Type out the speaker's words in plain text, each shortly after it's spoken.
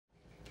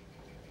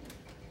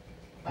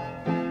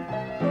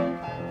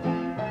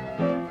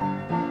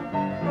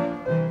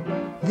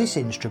This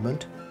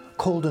instrument,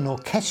 called an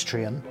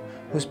orchestrion,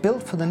 was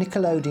built for the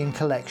Nickelodeon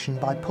collection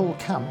by Paul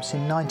Camps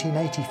in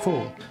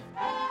 1984.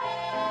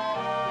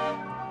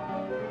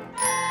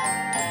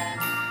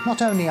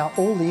 Not only are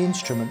all the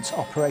instruments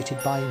operated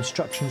by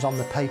instructions on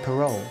the paper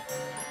roll,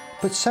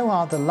 but so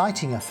are the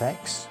lighting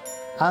effects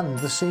and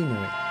the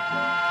scenery.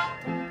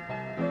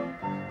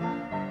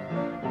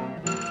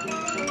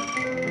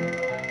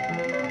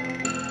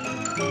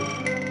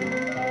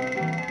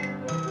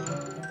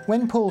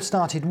 When Paul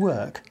started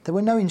work, there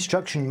were no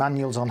instruction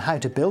manuals on how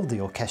to build the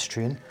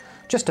orchestrion,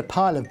 just a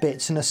pile of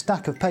bits and a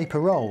stack of paper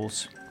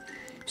rolls.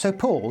 So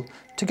Paul,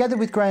 together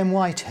with Graham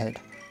Whitehead,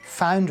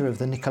 founder of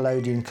the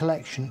Nickelodeon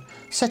collection,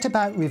 set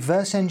about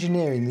reverse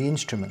engineering the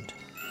instrument,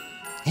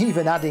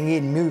 even adding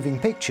in moving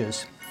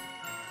pictures.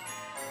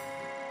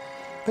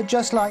 But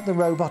just like the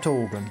robot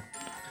organ,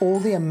 all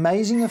the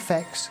amazing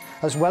effects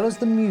as well as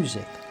the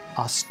music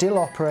are still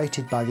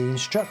operated by the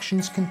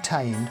instructions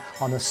contained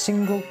on a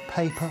single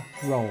paper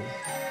roll.